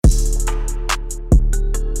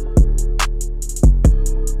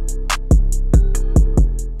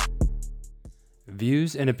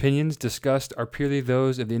views and opinions discussed are purely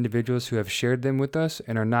those of the individuals who have shared them with us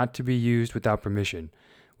and are not to be used without permission.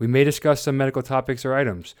 We may discuss some medical topics or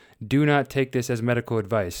items. Do not take this as medical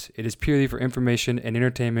advice. It is purely for information and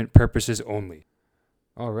entertainment purposes only.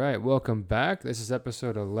 All right, welcome back. This is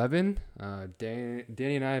episode 11. Danny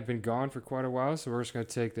and I have been gone for quite a while, so we're just going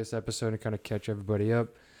to take this episode and kind of catch everybody up,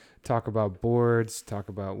 talk about boards, talk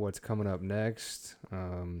about what's coming up next.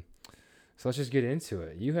 So let's just get into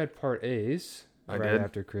it. You had part A's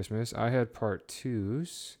after Christmas. I had part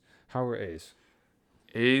 2's. How were A's?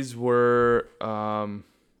 A's were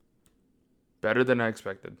better than I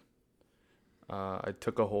expected. I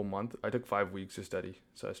took a whole month. I took 5 weeks to study.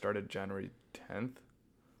 So I started January 10th.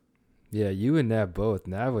 Yeah, you and Nav both.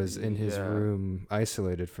 Nav was in his room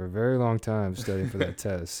isolated for a very long time studying for that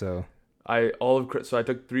test. So I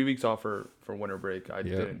took 3 weeks off for winter break. I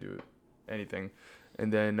didn't do anything.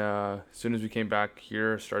 And then as soon as we came back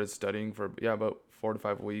here, started studying for about 4 to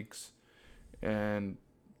 5 weeks. And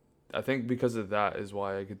I think because of that is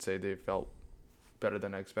why I could say they felt better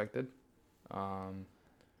than I expected. But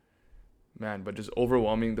just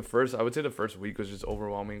overwhelming. I would say the first week was just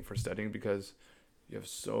overwhelming for studying because you have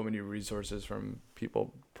so many resources from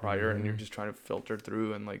people prior and you're just trying to filter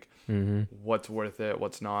through and what's worth it,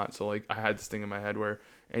 what's not. So I had this thing in my head where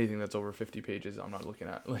anything that's over 50 pages, I'm not looking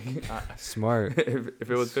at. Smart. If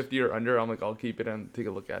it was 50 or under, I'm I'll keep it and take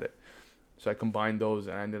a look at it. So I combined those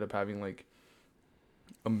and I ended up having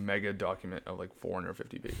a mega document of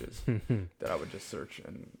 450 pages that I would just search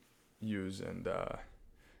and use. And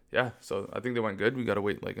so I think they went good. We got to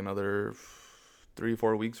wait another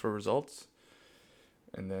 3-4 weeks for results.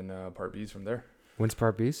 And then part B's from there. When's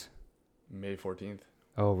part B's? May 14th.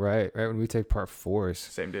 Oh, right when we take part 4's.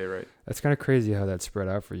 Same day, right? That's kind of crazy how that's spread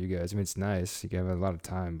out for you guys. I mean, it's nice. You have a lot of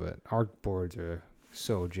time, but our boards are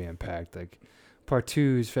so jam-packed. Part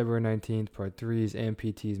 2 is February 19th, part 3 is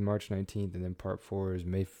MPT is March 19th, and then part 4 is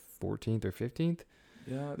May 14th or 15th.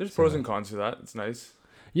 Yeah, there's pros and cons to that. It's nice.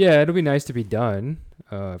 Yeah, it'll be nice to be done,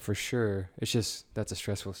 for sure. It's just, that's a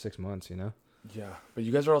stressful 6 months, you know? Yeah, but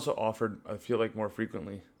you guys are also offered, I feel more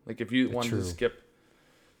frequently. If you wanted to skip,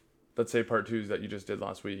 let's say part 2s that you just did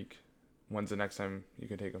last week, when's the next time you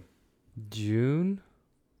can take them? June.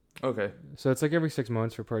 Okay. So it's every 6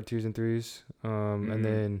 months for part 2s and 3s. And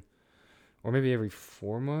then, or maybe every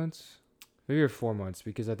 4 months. Maybe every 4 months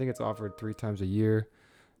because I think it's offered 3 times a year.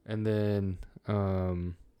 And then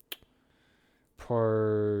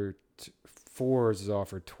part 4s is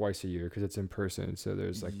offered twice a year because it's in person. So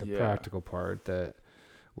there's the practical part that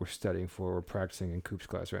we're studying for. We're practicing in Coop's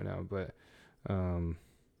class right now. But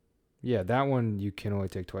that one you can only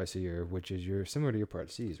take twice a year, which is similar to your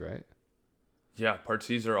part C's, right? Yeah, part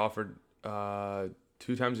C's are offered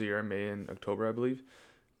 2 times a year, May and October, I believe.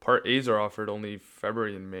 Part A's are offered only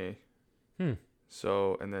February and May.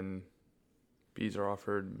 So, and then B's are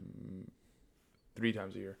offered 3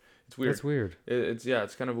 times a year. It's weird. That's weird.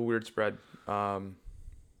 It's kind of a weird spread. But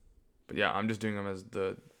yeah, I'm just doing them as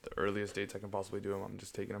the earliest dates I can possibly do them. I'm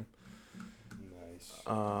just taking them. Nice.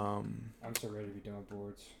 I'm so ready to be done with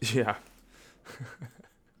boards. Yeah.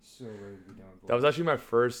 So ready to be done with boards. That was actually my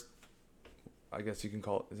first, I guess you can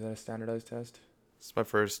call it, is that a standardized test? It's my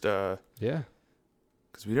first. Yeah.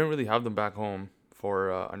 Because we didn't really have them back home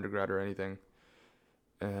for undergrad or anything.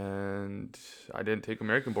 And I didn't take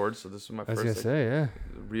American boards, so this was my first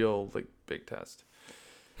real big test.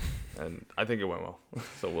 And I think it went well,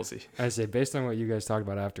 so we'll see. I say, based on what you guys talked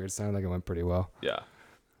about after, it sounded like it went pretty well. Yeah.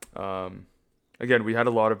 Again, we had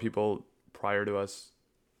a lot of people prior to us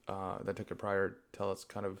that took it prior tell us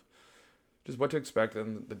kind of just what to expect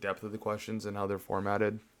and the depth of the questions and how they're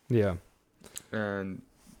formatted. Yeah. And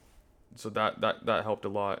so that helped a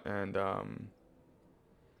lot. And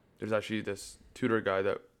there's actually this tutor guy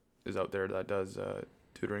that is out there that does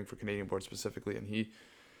tutoring for Canadian boards specifically, and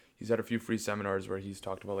he's had a few free seminars where he's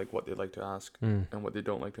talked about what they like to ask and what they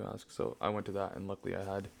don't like to ask. So I went to that, and luckily I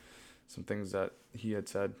had some things that he had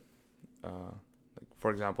said.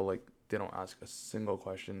 For example, they don't ask a single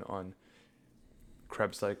question on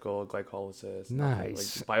Krebs cycle, glycolysis.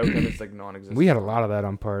 Nice. Biochem is non-existent. We had a lot of that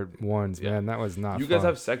on part 1s, man. That was not fun. You guys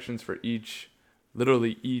have sections for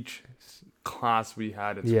literally each class we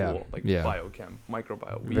had in school, biochem,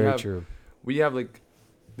 microbiome. Very true. We have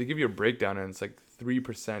they give you a breakdown and it's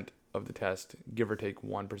 3% of the test, give or take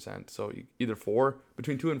 1%. So either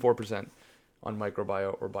between 2 and 4% on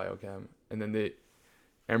microbiome or biochem, and then the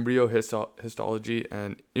embryo histology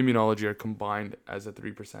and immunology are combined as a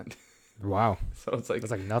 3%. Wow. So it's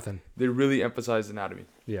that's nothing. They really emphasize anatomy.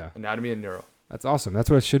 Yeah. Anatomy and neuro. That's awesome. That's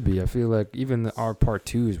what it should be. I feel like even our part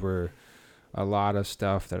 2s were a lot of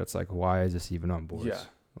stuff that it's why is this even on boards? Yeah.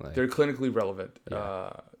 Like, they're clinically relevant.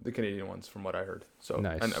 Yeah. The Canadian ones, from what I heard. So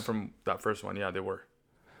Nice. And from that first one, yeah, they were.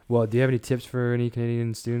 well, do you have any tips for any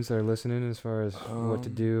Canadian students that are listening as far as what to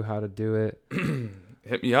do, how to do it?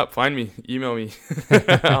 Hit me up, find me, email me.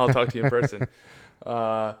 I'll talk to you in person.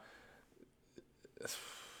 I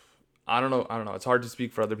don't know. It's hard to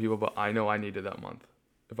speak for other people, but I know I needed that month.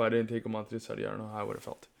 If I didn't take a month to study, I don't know how I would have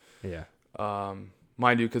felt. Yeah.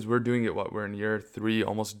 Mind you, because we're doing it, we're in year 3,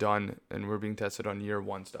 almost done, and we're being tested on year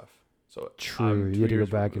 1 stuff. So True. You have to go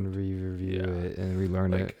back removed. and review it and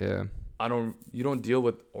relearn it. Yeah. You don't deal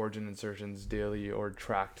with origin insertions daily or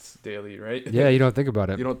tracts daily, right? Yeah, you don't think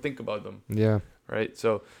about it. You don't think about them. Yeah. Right.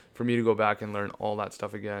 So for me to go back and learn all that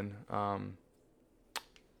stuff again,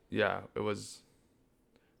 it was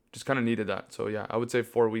just kind of needed that. So yeah, I would say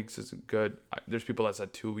 4 weeks is good. There's people that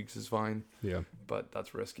said 2 weeks is fine. Yeah. But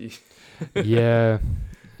that's risky. Yeah.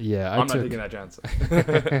 I'm not taking that chance.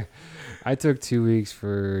 I took 2 weeks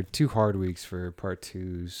for 2 hard weeks for part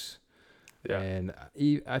 2s. Yeah. And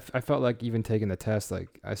I felt like even taking the test,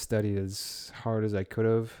 like I studied as hard as I could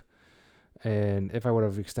have. And if I would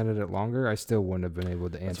have extended it longer, I still wouldn't have been able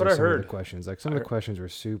to answer some of the questions. Like some of the questions were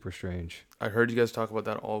super strange. I heard you guys talk about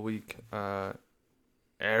that all week.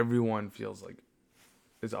 Everyone feels like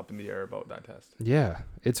is up in the air about that test. Yeah,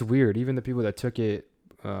 it's weird. Even the people that took it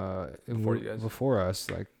before us,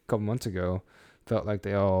 like a couple months ago, felt like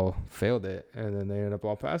they all failed it, and then they ended up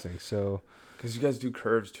all passing. So, because you guys do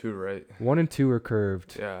curves too, right? 1 and 2 are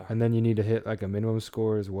curved. Yeah. And then you need to hit like a minimum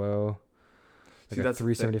score as well. Like See, that's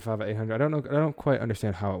 375 at 800. I don't quite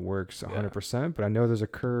understand how it works 100%, but I know there's a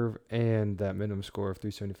curve and that minimum score of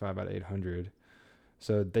 375 out of 800.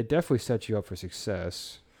 So they definitely set you up for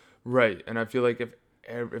success. Right. And I feel like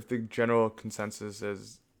if the general consensus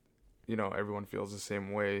is, everyone feels the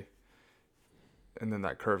same way, and then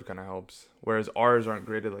that curve kind of helps. Whereas ours aren't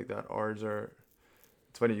graded like that.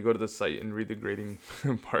 It's funny, you go to the site and read the grading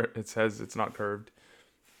part, it says it's not curved.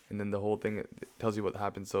 And then the whole thing, it tells you what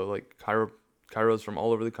happens. So like chiros from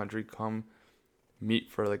all over the country come meet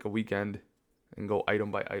for like a weekend and go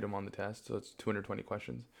item by item on the test. So it's 220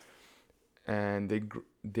 questions. And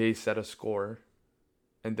they set a score,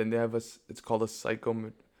 and then they have it's called a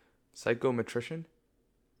psychometrician.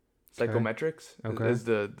 Psychometrics is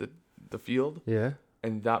the field. Yeah.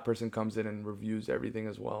 And that person comes in and reviews everything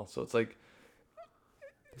as well. So it's like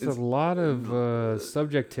it's a lot of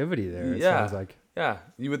subjectivity there. It sounds like. Yeah,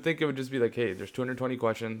 you would think it would just be like, hey, there's 220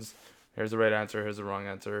 questions. Here's the right answer. Here's the wrong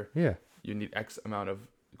answer. Yeah. You need X amount of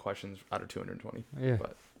questions out of 220. Yeah.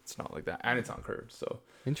 But it's not like that, and it's not curved. So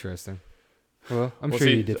interesting. Well, I'm sure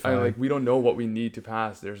you did fine. We don't know what we need to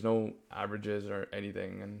pass. There's no averages or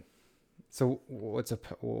anything, and so what's a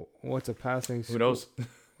passing score? Who knows?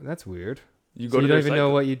 That's weird. You don't even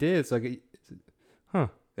know what you did. It's like,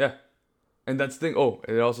 Yeah, and that's the thing. Oh,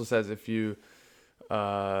 it also says if you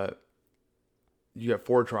get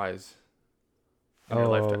 4 tries in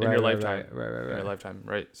your lifetime,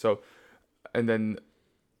 right? So, and then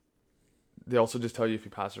they also just tell you if you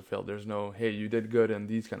pass or fail. There's no, hey, you did good in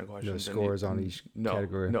these kind of questions. No scores on each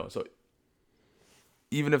category. No. So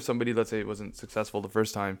even if somebody, let's say, wasn't successful the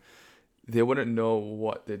first time, they wouldn't know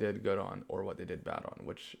what they did good on or what they did bad on,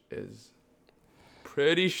 which is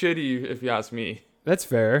pretty shitty if you ask me. That's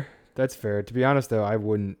fair. To be honest, though, I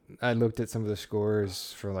looked at some of the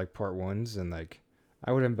scores for like part 1s, and like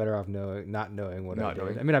I would have been better off not knowing what I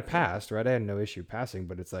did. I mean, I passed, right? I had no issue passing,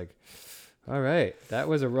 but it's like, all right, that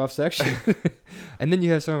was a rough section. And then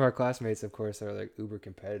you have some of our classmates, of course, that are like uber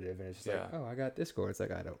competitive, and it's just like, oh, I got this score. It's like,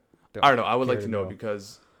 I don't know. I would like to know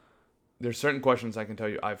because there's certain questions I can tell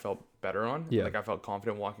you I felt better on. Yeah. Like I felt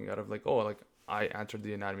confident walking out of like, oh, like I answered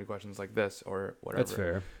the anatomy questions like this or whatever. That's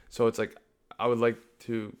fair. So it's like, I would like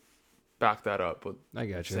to back that up with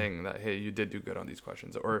saying that, hey, you did do good on these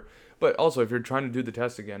questions. But also if you're trying to do the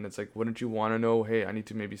test again, it's like, wouldn't you want to know, hey, I need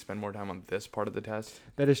to maybe spend more time on this part of the test?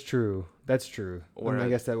 That is true. That's true. I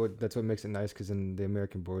guess that's what makes it nice, because in the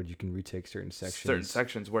American board you can retake certain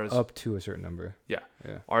sections. Whereas up to a certain number. Yeah.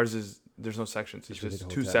 Ours is, there's no sections. It's just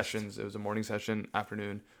 2 sessions. It was a morning session,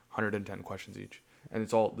 afternoon, 110 questions each, and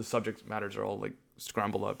it's all, the subject matters are all like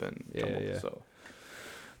scrambled up and jumbled. So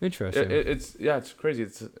interesting. It's crazy.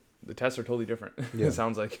 The tests are totally different. It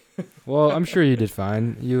sounds like. Well, I'm sure you did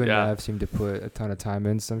fine. You and Nav seemed to put a ton of time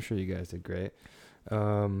in, so I'm sure you guys did great.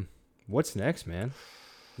 What's next, man?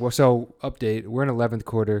 Well, so update. We're in 11th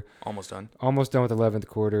quarter. Almost done with 11th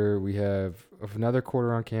quarter. We have another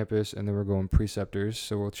quarter on campus, and then we're going preceptors,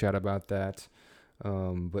 so we'll chat about that.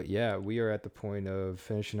 But yeah, we are at the point of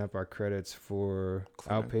finishing up our credits for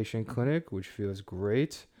outpatient clinic, which feels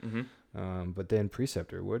great. Mm-hmm. But then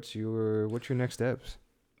preceptor, what's your next steps?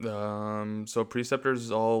 So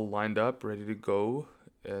preceptors all lined up, ready to go.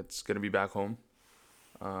 It's gonna be back home.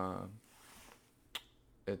 Uh,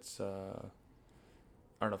 it's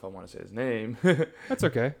I don't know if I want to say his name. That's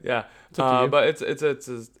okay. Yeah, It's up to you. but it's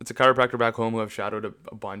a chiropractor back home who I've shadowed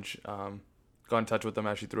a bunch. Got in touch with them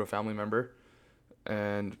actually through a family member,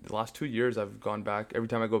 and the last 2 years I've gone back. Every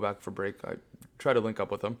time I go back for break, I try to link up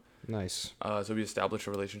with him. Nice. So we established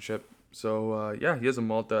a relationship. So yeah, he's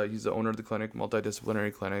the owner of the clinic,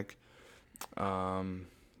 multidisciplinary clinic. You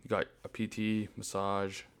got a PT,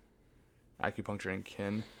 massage, acupuncture, and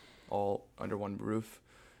kin, all under one roof.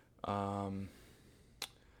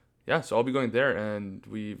 Yeah, so I'll be going there, and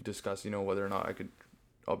we've discussed, whether or not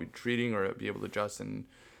I'll be treating or be able to adjust, and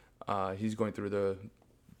he's going through the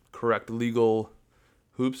correct legal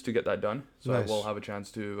hoops to get that done. So Nice. I will have a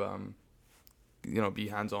chance to, be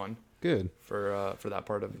hands-on Good. for that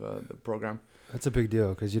part of the program. That's a big deal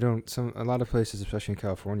because a lot of places, especially in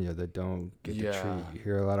California, that don't get to Yeah. treat. You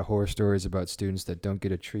hear a lot of horror stories about students that don't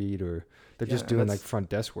get a treat, or they're Yeah, just and doing like that's- front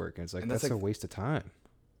desk work, and it's like and that's that's a like- waste of time.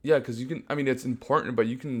 Yeah, because it's important, but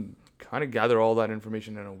you can kind of gather all that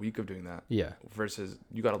information in a week of doing that Yeah. versus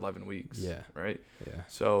you got 11 weeks. Yeah. Right. Yeah.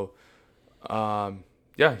 So,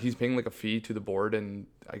 yeah, he's paying like a fee to the board, and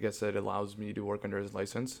I guess it allows me to work under his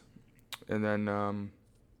license. And then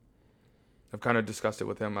I've kind of discussed it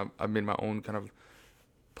with him. I've made my own kind of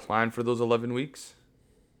plan for those 11 weeks.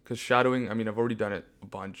 Because shadowing, I've already done it a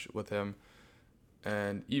bunch with him.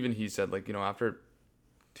 And even he said, like, after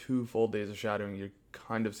 2 full days of shadowing, you're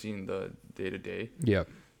kind of seeing the day-to-day. Yeah.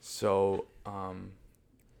 So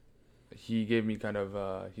he gave me kind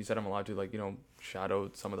of he said I'm allowed to, like, shadow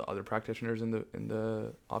some of the other practitioners in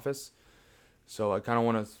the office. So I kind of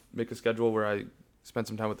want to make a schedule where I spend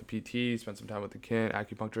some time with the PT, spend some time with the kin,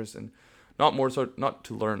 acupuncturist, and not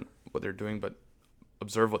to learn what they're doing, but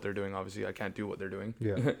observe what they're doing. Obviously, I can't do what they're doing.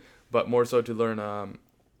 Yeah. But more so to learn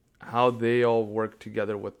how they all work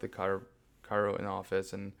together with the chiro in the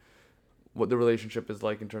office, and what the relationship is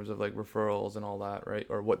like in terms of like referrals and all that, right?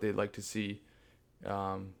 Or what they'd like to see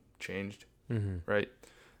changed, Mm-hmm. right?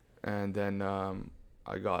 And then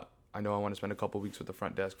I know I want to spend a couple weeks with the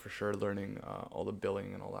front desk for sure, learning all the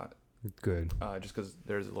billing and all that. Good. Just because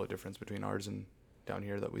there's a little difference between ours and down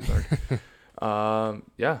here that we learned.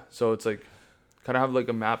 Yeah, so it's like kind of have like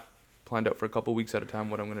a map planned out for a couple weeks at a time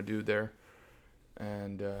what I'm gonna do there,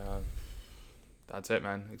 and that's it,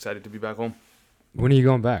 man. Excited to be back home. When are you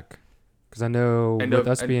going back? Because I know End with of-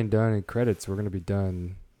 us end- being done in credits, we're gonna be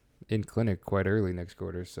done in clinic quite early next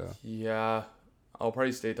quarter. So Yeah, I'll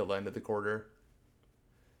probably stay till the end of the quarter.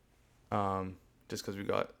 Just because we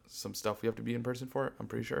got some stuff we have to be in person for, I'm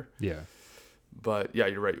pretty sure. yeah. But yeah,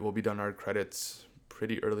 you're right. We'll be done our credits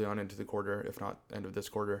pretty early on into the quarter, if not end of this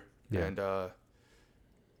quarter. Yeah.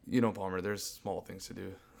 And Palmer, there's small things to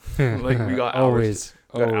do. Like we got always.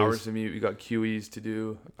 hours to meet. We got QEs to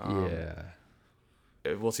do. Yeah.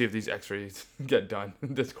 We'll see if these X-rays get done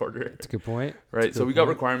this quarter. That's a good point. Right. That's a So good we got point.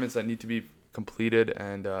 requirements that need to be completed,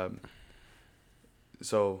 and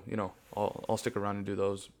so I'll stick around and do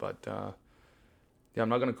those. But yeah, I'm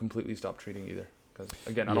not gonna completely stop treating either, because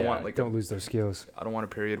again, I don't want don't lose those skills. I don't want a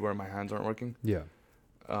period where my hands aren't working. Yeah.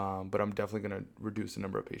 But I'm definitely gonna reduce the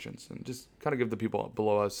number of patients and just kind of give the people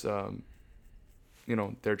below us,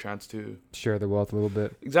 their chance to Share the wealth a little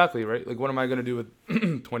bit. exactly right. Like, what am I gonna do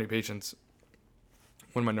with 20 patients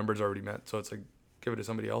when my number's already met? So it's like, give it to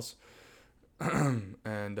somebody else,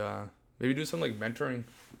 and maybe do some like mentoring.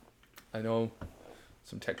 I know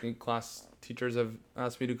some technique class teachers have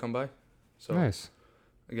asked me to come by, so Nice.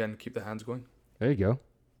 again, keep the hands going. There you go.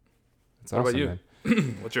 That's What about awesome, you?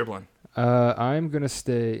 man. What's your plan? I'm gonna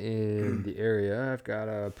stay in the area. I've got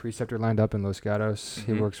a preceptor lined up in Los Gatos.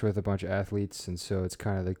 He Mhm. works with a bunch of athletes, and so it's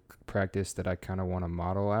kind of the practice that I kind of want to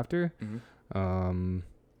model after. Mm-hmm.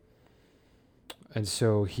 And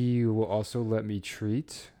so he will also let me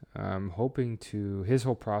treat. I'm hoping to. His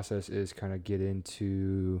whole process is kind of get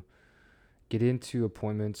into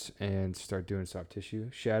appointments and start doing soft tissue,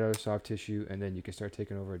 shadow soft tissue, and then you can start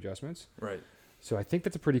taking over adjustments. Right. So I think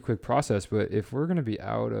that's a pretty quick process, but if we're going to be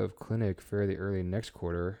out of clinic fairly early next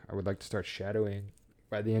quarter, I would like to start shadowing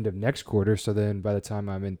by the end of next quarter. So then by the time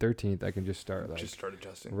I'm in 13th, I can just start Just start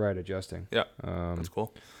adjusting. adjusting. Yeah. Um, That's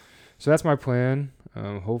cool. so that's my plan.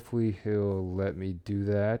 Hopefully he'll let me do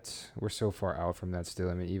that. We're so far out from that still.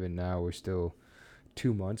 I mean, even now we're still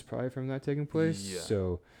 2 months probably from that taking place. Yeah.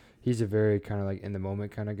 So he's a very kind of like in the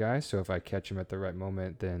moment kind of guy. So if I catch him at the right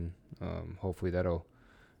moment, then hopefully that'll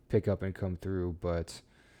pick up and come through. But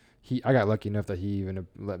I got lucky enough that he even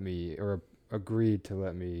let me, or agreed to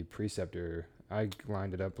let me preceptor. I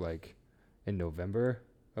lined it up like in November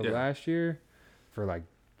of Yeah. last year for like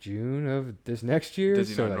June of this next year. Does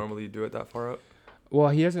he so not like, normally do it that far out? Well,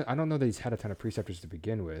 he hasn't. I don't know that he's had a ton of preceptors to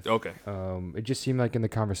begin with. Okay. It just seemed like in the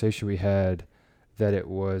conversation we had that it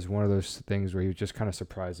was one of those things where he was just kind of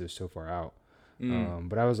surprised it was so far out.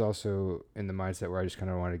 But I was also in the mindset where I just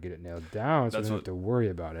kind of wanted to get it nailed down so I didn't have to worry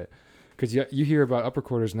about it. Because you hear about upper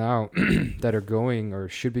quarters now that are going or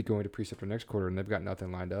should be going to preceptor next quarter, and they've got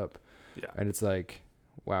nothing lined up. Yeah. And it's like,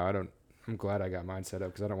 wow, I'm glad I got mine set up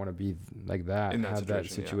because I don't want to be like that and have that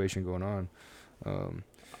situation going on.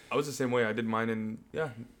 I was the same way. I did mine, and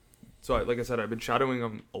so like I said, I've been shadowing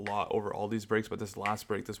him a lot over all these breaks, but this last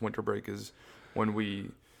break, this winter break, is when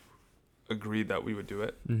we agreed that we would do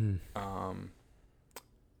it. Mm-hmm.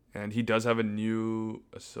 And he does have a new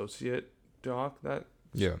associate doc that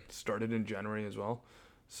Yeah. started in January as well.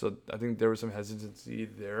 So I think there was some hesitancy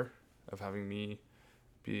there of having me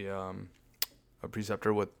be a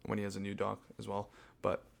preceptor when he has a new doc as well.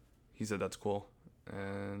 But he said that's cool.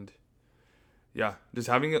 And yeah, just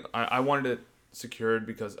having it, I wanted it secured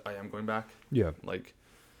because I am going back. Yeah. Like,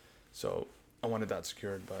 so I wanted that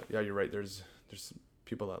secured. But yeah, you're right. There's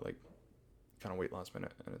people that like kind of wait last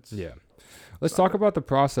minute, and it's Let's talk about the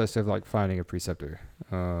process of like finding a preceptor,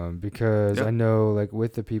 because I know like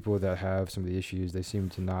with the people that have some of the issues, they seem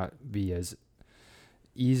to not be as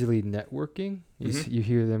easily networking. You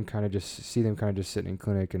hear them kind of just see them kind of just sitting in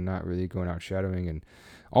clinic and not really going out shadowing. And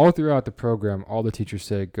all throughout the program, all the teachers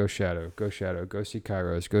say, go shadow, go see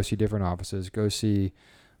chiros, go see different offices, go see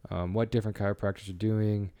what different chiropractors are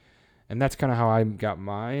doing. And that's kind of how I got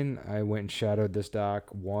mine. I went and shadowed this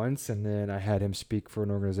doc once, and then I had him speak for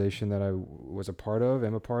an organization that I am a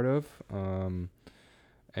part of.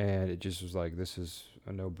 And it just was like, this is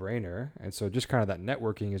a no-brainer. And so just kind of that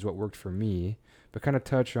networking is what worked for me. But kind of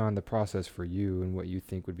touch on the process for you and what you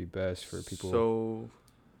think would be best for people. So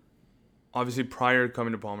obviously prior to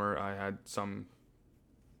coming to Palmer, I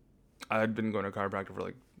had been going to chiropractor for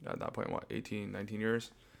like, at that point, 18, 19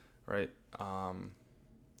 years, right?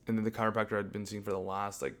 And then the chiropractor I'd been seeing for the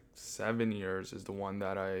last like 7 years is the one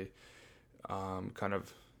that I kind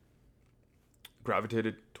of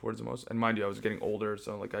gravitated towards the most. And mind you, I was getting older,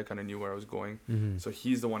 so like I kind of knew where I was going. Mm-hmm. So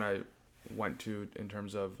he's the one I went to in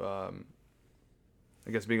terms of, I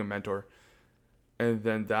guess, being a mentor. And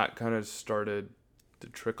then that kind of started the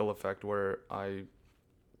trickle effect where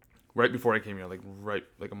right before I came here,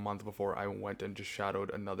 like a month before, I went and just shadowed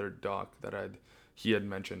another doc that he had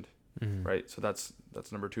mentioned. Mm-hmm. Right, so that's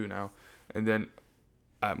number 2 now. And then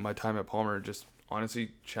at my time at Palmer, just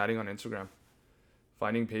honestly chatting on Instagram,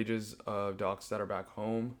 finding pages of docs that are back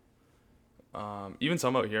home, even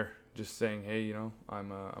some out here, just saying, hey,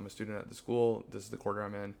 I'm a student at the school, this is the quarter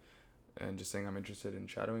I'm in, and just saying I'm interested in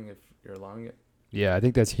shadowing if you're allowing it. Yeah, I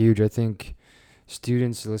think that's huge. I think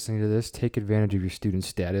students listening to this, take advantage of your student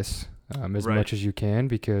status as much as you can,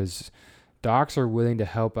 because docs are willing to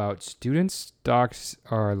help out students. Docs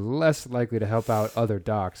are less likely to help out other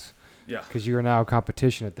docs. Yeah. Because you are now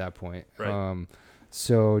competition at that point. Right.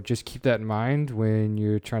 So just keep that in mind when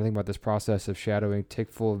you're trying to think about this process of shadowing.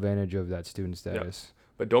 Take full advantage of that student status. Yeah.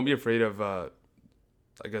 But don't be afraid of, I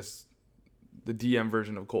guess, the DM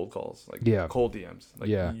version of cold calls. Like cold DMs. Like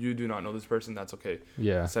you do not know this person. That's okay.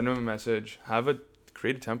 Yeah. Send them a message.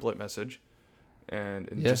 Create a template message, and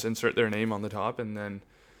just insert their name on the top, and then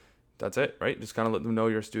that's it, right? Just kind of let them know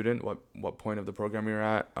you're a student, what point of the program you're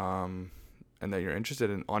at, and that you're interested.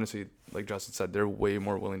 And honestly, like Justin said, they're way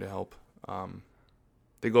more willing to help.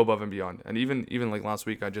 They go above and beyond. And even like last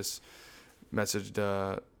week, I just messaged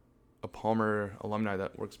a Palmer alumni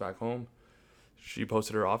that works back home. She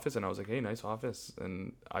posted her office, and I was like, hey, nice office.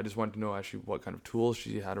 And I just wanted to know actually what kind of tools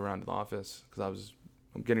she had around the office, because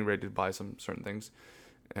I'm getting ready to buy some certain things.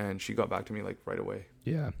 And she got back to me like right away.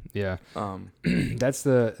 Yeah. That's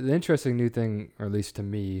the interesting new thing, or at least to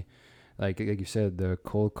me, like you said, the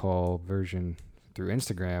cold call version through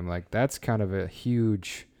Instagram. Like that's kind of a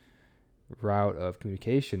huge route of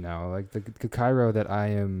communication now. Like the chiro that I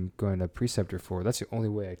am going to preceptor for, that's the only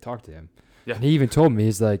way I talk to him. Yeah. And he even told me,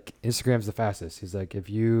 he's like, Instagram's the fastest. He's like, if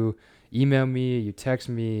you email me, you text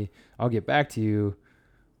me, I'll get back to you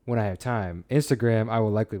when I have time. Instagram, I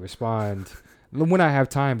will likely respond when I have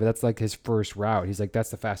time, but that's like his first route. He's like, that's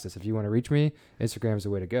the fastest. If you want to reach me, Instagram's the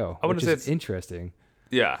way to go. I wouldn't say it's interesting.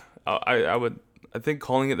 Yeah. I think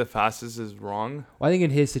calling it the fastest is wrong. Well, I think in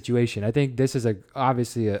his situation, I think this is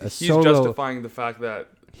obviously a he's solo. He's justifying the fact that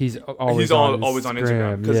he's always on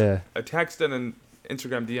Instagram. Because a text and an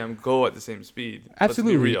Instagram DM go at the same speed.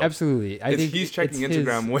 Absolutely. I think he's checking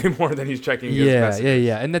Instagram way more than he's checking his messages.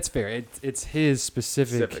 Yeah, and that's fair. It's his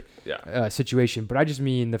specific situation. But I just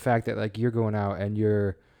mean the fact that like you're going out and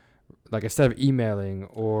you're like instead of emailing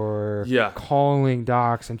or Yeah. calling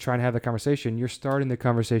docs and trying to have the conversation, you're starting the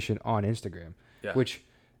conversation on Instagram, Yeah. which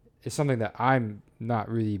is something that I'm not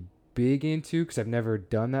really big into because I've never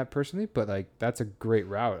done that personally. But like that's a great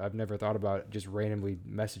route. I've never thought about just randomly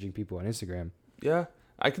messaging people on Instagram. Yeah.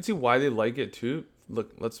 I can see why they like it too.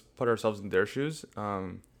 Look, let's put ourselves in their shoes.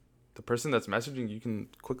 The person that's messaging, you can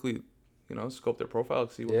quickly, scope their profile,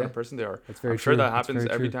 see what kind of person they are. That's very I'm sure true. that That's happens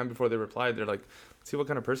very every true. time before they reply. They're like, see what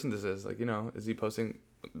kind of person this is. Like, is he posting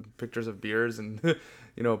pictures of beers and,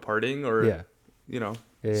 partying or, Yeah.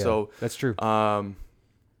 Yeah, So, that's true.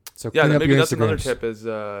 So yeah, clean up maybe your that's another Instagrams. tip is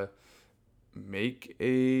make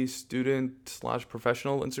a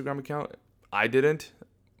student/professional Instagram account. I didn't,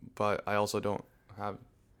 but I also don't have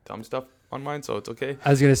dumb stuff on mine, so it's okay. I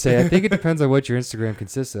was gonna say, I think it depends on what your Instagram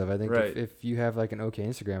consists of. I think Right. if you have like an okay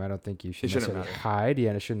Instagram, I don't think you should It shouldn't necessarily matter. hide. Yeah,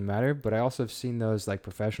 and it shouldn't matter. But I also have seen those like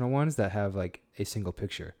professional ones that have like a single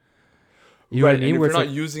picture. You know what I Right, mean? and if Where you're it's not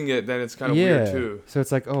like, using it, then it's kind of weird too. so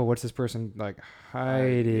it's like, oh, what's this person like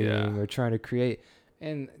hiding Yeah. or trying to create?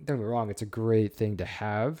 And don't get me wrong, it's a great thing to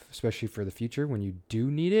have, especially for the future when you do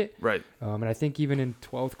need it. Right. And I think even in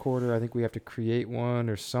 12th quarter, I think we have to create one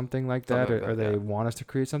or something like that, Something like or that, they yeah. want us to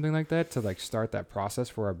create something like that to like start that process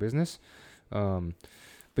for our business. But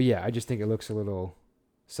yeah, I just think it looks a little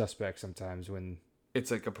suspect sometimes when It's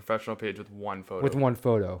like a professional page with one photo. with one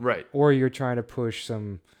photo, Right. or you're trying to push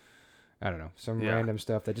some, I don't know, some Yeah. random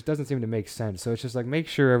stuff that just doesn't seem to make sense. So it's just like make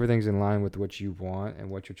sure everything's in line with what you want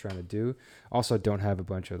and what you're trying to do. Also, don't have a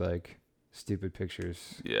bunch of like stupid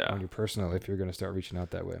pictures Yeah. on your personal if you're going to start reaching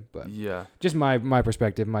out that way. But Yeah. just my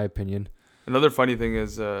perspective, my opinion. Another funny thing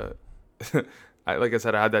is, like I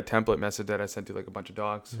said, I had that template message that I sent to like a bunch of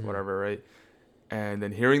docs, Mhm. whatever, right? And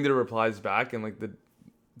then hearing the replies back and like the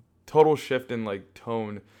total shift in like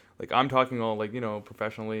tone, like I'm talking all like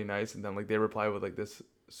professionally nice, and then like they reply with like this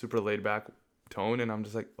super laid back tone, and I'm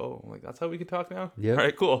just like, oh, like that's how we can talk now. Yep. All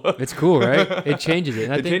right, cool. It's cool, right? It changes it.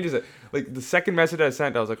 And It changes it. Like the second message I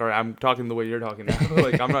sent, I was like, all right, I'm talking the way you're talking now.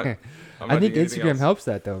 Like I'm not. I think doing anything Instagram else. helps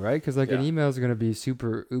that though, right? Because like an Yeah. email is going to be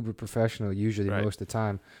super uber professional usually Right. most of the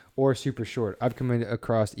time, or super short. I've come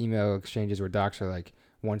across email exchanges where docs are like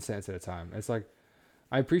one sentence at a time. It's like,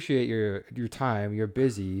 I appreciate your time. You're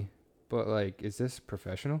busy, but like, is this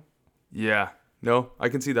professional? Yeah. No, I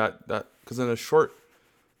can see that because in a short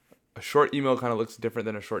email kind of looks different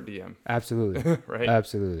than a short DM, Absolutely, right?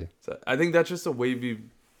 absolutely. So I think that's just a wavy.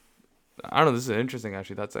 I don't know. This is interesting,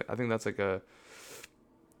 actually. I think that's like a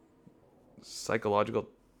psychological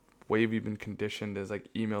way we've been conditioned is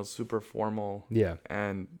like emails super formal Yeah,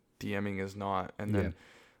 and DMing is not. And then yeah.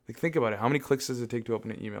 like think about it. How many clicks does it take to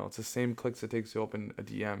open an email? It's the same clicks it takes to open a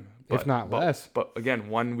DM, If not less. But again,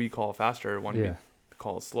 one we call faster, one we Yeah,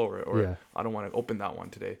 call slower, or yeah, I don't want to open that one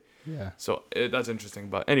today. yeah. So that's interesting.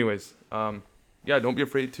 But anyways, yeah, don't be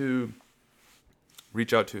afraid to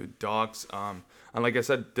reach out to docs. And like I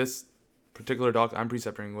said, this particular doc I'm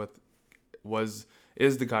preceptoring with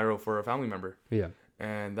is the Cairo for a family member. Yeah.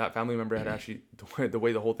 And that family member had actually, the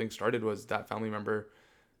way the whole thing started was that family member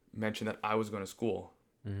mentioned that I was going to school.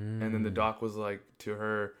 And then the doc was like to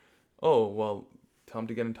her, oh, well, tell him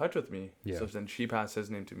to get in touch with me. Yeah. So then she passed his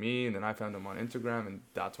name to me, and then I found him on Instagram, and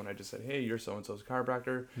that's when I just said, hey, you're so-and-so's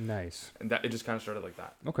chiropractor. Nice. And that it just kind of started like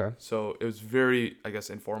that. Okay. So it was very, I guess,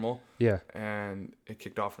 informal. Yeah. And it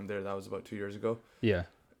kicked off from there. That was about 2 years ago. Yeah.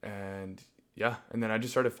 And yeah, and then I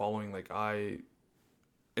just started following,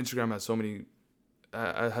 Instagram has so many,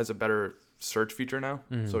 has a better search feature now.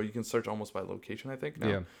 Mhm. So you can search almost by location, I think, now.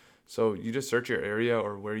 Yeah. So you just search your area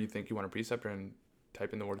or where you think you want a preceptor and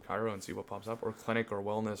type in the word Cairo and see what pops up, or clinic or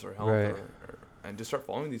wellness or health, Right. and just start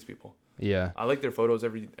following these people. Yeah. I like their photos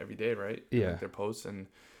every day, right? I Yeah. like their posts, and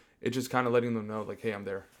it's just kind of letting them know, like, hey, I'm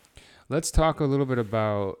there. Let's talk a little bit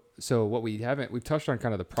about, so what we've touched on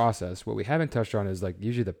kind of the process. What we haven't touched on is like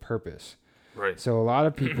usually the purpose. Right. So a lot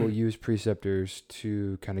of people use preceptors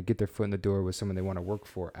to kind of get their foot in the door with someone they want to work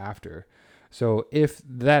for after. So if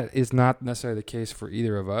that is not necessarily the case for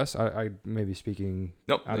either of us, I may be speaking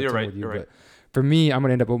Nope, out of you're turn right. with you, You're right. but for me, I'm going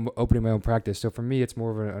to end up opening my own practice. So for me, it's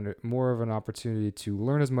more of an opportunity to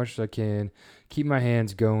learn as much as I can, keep my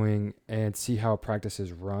hands going, and see how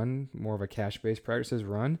practices run, more of a cash-based practices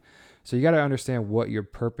run. So you got to understand what your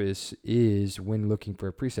purpose is when looking for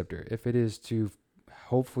a preceptor. If it is to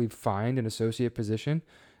hopefully find an associate position,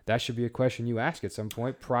 that should be a question you ask at some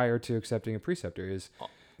point prior to accepting a preceptor is,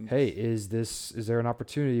 hey, is there an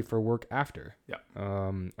opportunity for work after? Yeah.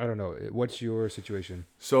 I don't know. What's your situation?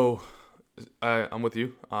 So I'm with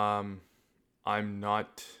you. I'm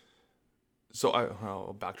not. So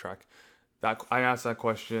I'll backtrack. That I asked that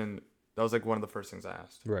question that was like one of the first things I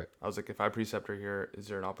asked. Right. I was like, if I preceptor here, is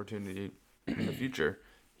there an opportunity in the future?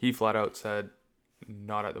 He flat out said,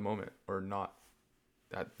 not at the moment, or not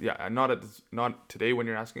not today when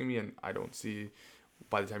you're asking me, and I don't see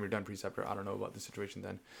by the time you're done preceptor, I don't know about the situation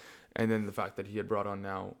then. And then the fact that he had brought on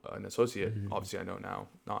now an associate, obviously I know now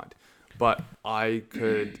not, but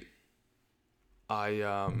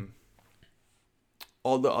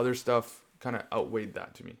all the other stuff kind of outweighed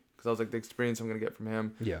that to me, because I was like, the experience I'm gonna get from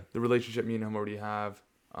him, the relationship me and him already have,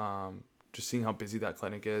 just seeing how busy that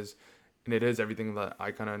clinic is, and it is everything that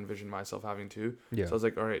I kind of envisioned myself having too. So I was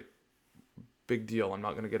like, all right, big deal. I'm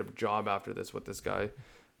not gonna get a job after this with this guy.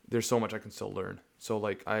 There's so much I can still learn. So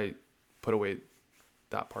like I put away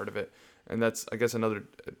that part of it, and that's, I guess, another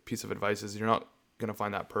piece of advice is you're not gonna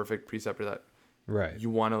find that perfect preceptor that you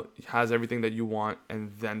want to has everything that you want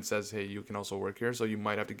and then says, hey, you can also work here. So you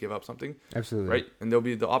might have to give up something. Absolutely. Right. And there'll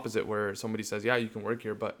be the opposite where somebody says, yeah, you can work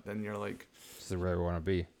here, but then you're like, this is where I want to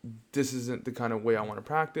be. This isn't the kind of way I want to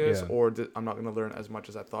practice, or I'm not going to learn as much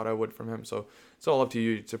as I thought I would from him. So it's all up to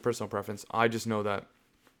you. It's a personal preference. I just know that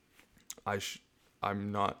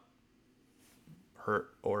I'm not hurt,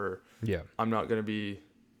 or I'm not going to be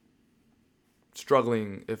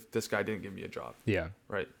struggling if this guy didn't give me a job.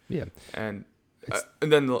 Right. And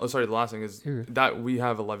then the last thing is that we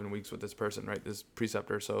have 11 weeks with this person, right? This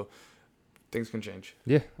preceptor. So things can change.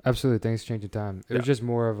 Yeah, absolutely. Things change in time. It was just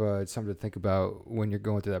more of something to think about when you're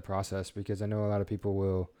going through that process, because I know a lot of people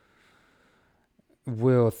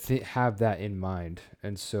will have that in mind.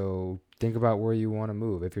 And so think about where you want to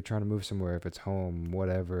move. If you're trying to move somewhere, if it's home,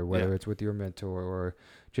 whatever, whether it's with your mentor, or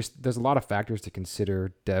just, there's a lot of factors to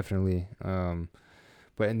consider, definitely.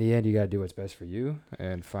 But in the end, you got to do what's best for you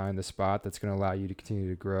and find the spot that's going to allow you to continue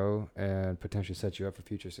to grow and potentially set you up for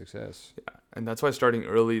future success. Yeah. And that's why starting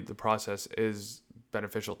early, the process is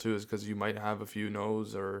beneficial too, is because you might have a few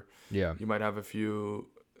no's, or you might have a few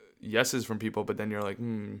yeses from people, but then you're like,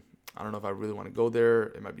 I don't know if I really want to go there.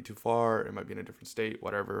 It might be too far. It might be in a different state,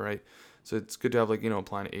 whatever. Right. So it's good to have, like,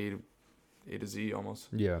 plan A to Z almost.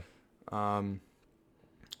 Yeah. The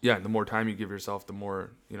more time you give yourself, the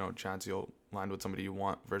more, chance you'll land with somebody you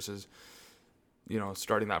want, versus,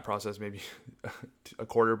 starting that process maybe a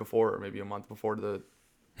quarter before, or maybe a month before the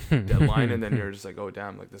deadline, and then you're just like, oh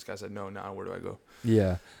damn, like this guy said no, now where do I go?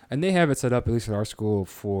 Yeah. And they have it set up, at least at our school,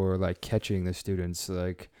 for like catching the students,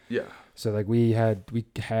 like so like we had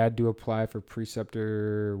to apply for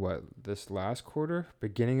preceptor this last quarter,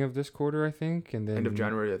 beginning of this quarter, I think, and then end of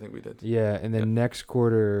January, I think we did. And then next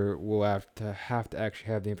quarter we'll have to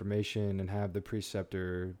actually have the information and have the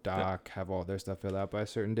preceptor doc have all their stuff filled out by a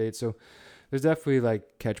certain date. So there's definitely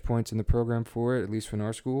like catch points in the program for it, at least from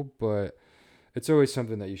our school, but it's always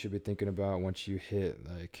something that you should be thinking about once you hit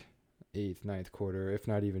like 8th, 9th quarter, if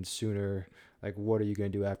not even sooner. Like, what are you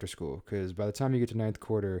going to do after school? Because by the time you get to 9th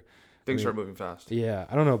quarter, things start moving fast. Yeah.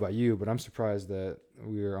 I don't know about you, but I'm surprised that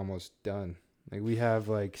we're almost done. Like, we have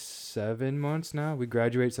like 7 months now. We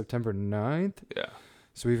graduate September 9th. Yeah.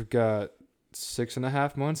 So we've got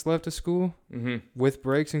 6.5 months left of school with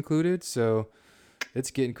breaks included. So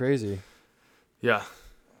it's getting crazy. Yeah.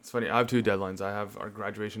 It's funny. I have 2 deadlines. I have our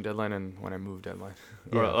graduation deadline and when I move deadline,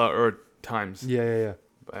 or times. Yeah.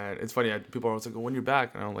 And it's funny. People are always like, when you're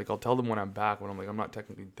back, and I'm like, I'll tell them when I'm back. When I'm like, I'm not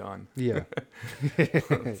technically done. Yeah.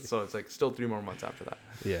 So it's like still 3 more months after that.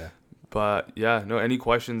 Yeah. But no. Any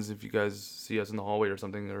questions? If you guys see us in the hallway or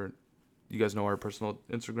something, or you guys know our personal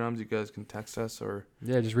Instagrams, you guys can text us, or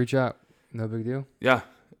just reach out. No big deal. Yeah.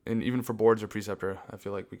 And even for boards or preceptor, I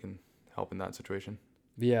feel like we can help in that situation.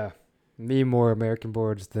 Yeah. Me more American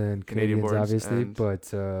boards than Canadians boards, obviously,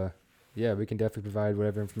 but we can definitely provide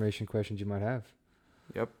whatever information, questions you might have.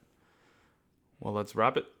 Yep. Well, let's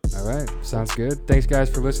wrap it. All right. Sounds good. Thanks, guys,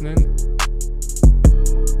 for listening.